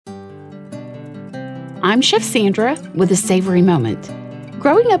I'm Chef Sandra with a savory moment.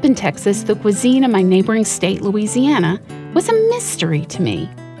 Growing up in Texas, the cuisine of my neighboring state, Louisiana, was a mystery to me.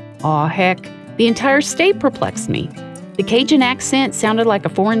 Aw, heck, the entire state perplexed me. The Cajun accent sounded like a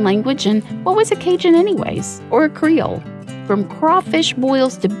foreign language, and what was a Cajun anyways, or a Creole? From crawfish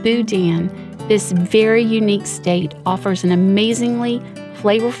boils to boudin, this very unique state offers an amazingly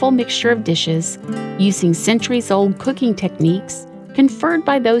flavorful mixture of dishes using centuries-old cooking techniques conferred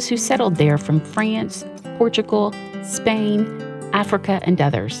by those who settled there from France, Portugal, Spain, Africa, and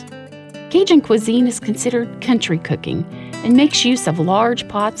others. Cajun cuisine is considered country cooking and makes use of large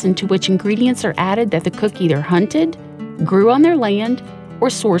pots into which ingredients are added that the cook either hunted, grew on their land, or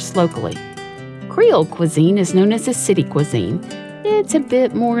sourced locally. Creole cuisine is known as a city cuisine. It's a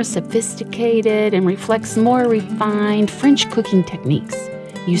bit more sophisticated and reflects more refined French cooking techniques,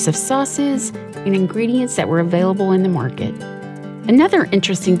 use of sauces, and ingredients that were available in the market. Another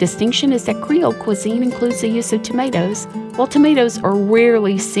interesting distinction is that Creole cuisine includes the use of tomatoes, while tomatoes are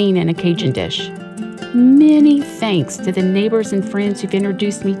rarely seen in a Cajun dish. Many thanks to the neighbors and friends who've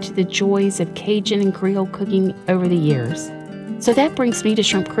introduced me to the joys of Cajun and Creole cooking over the years. So that brings me to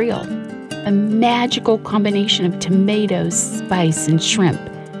shrimp Creole, a magical combination of tomatoes, spice, and shrimp.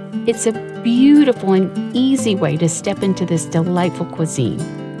 It's a beautiful and easy way to step into this delightful cuisine.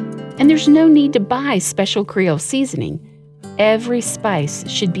 And there's no need to buy special Creole seasoning. Every spice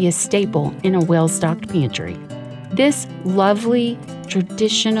should be a staple in a well-stocked pantry. This lovely,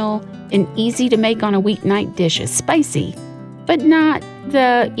 traditional, and easy to make on a weeknight dish is spicy, but not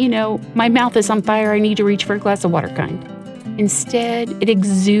the, my mouth is on fire, I need to reach for a glass of water kind. Instead, it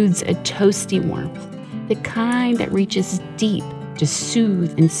exudes a toasty warmth, the kind that reaches deep to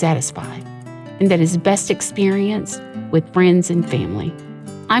soothe and satisfy, and that is best experienced with friends and family.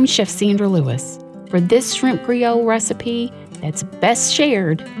 I'm Chef Sandra Lewis. For this shrimp Creole recipe that's best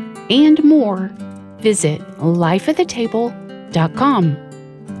shared and more, visit lifeatthetable.com.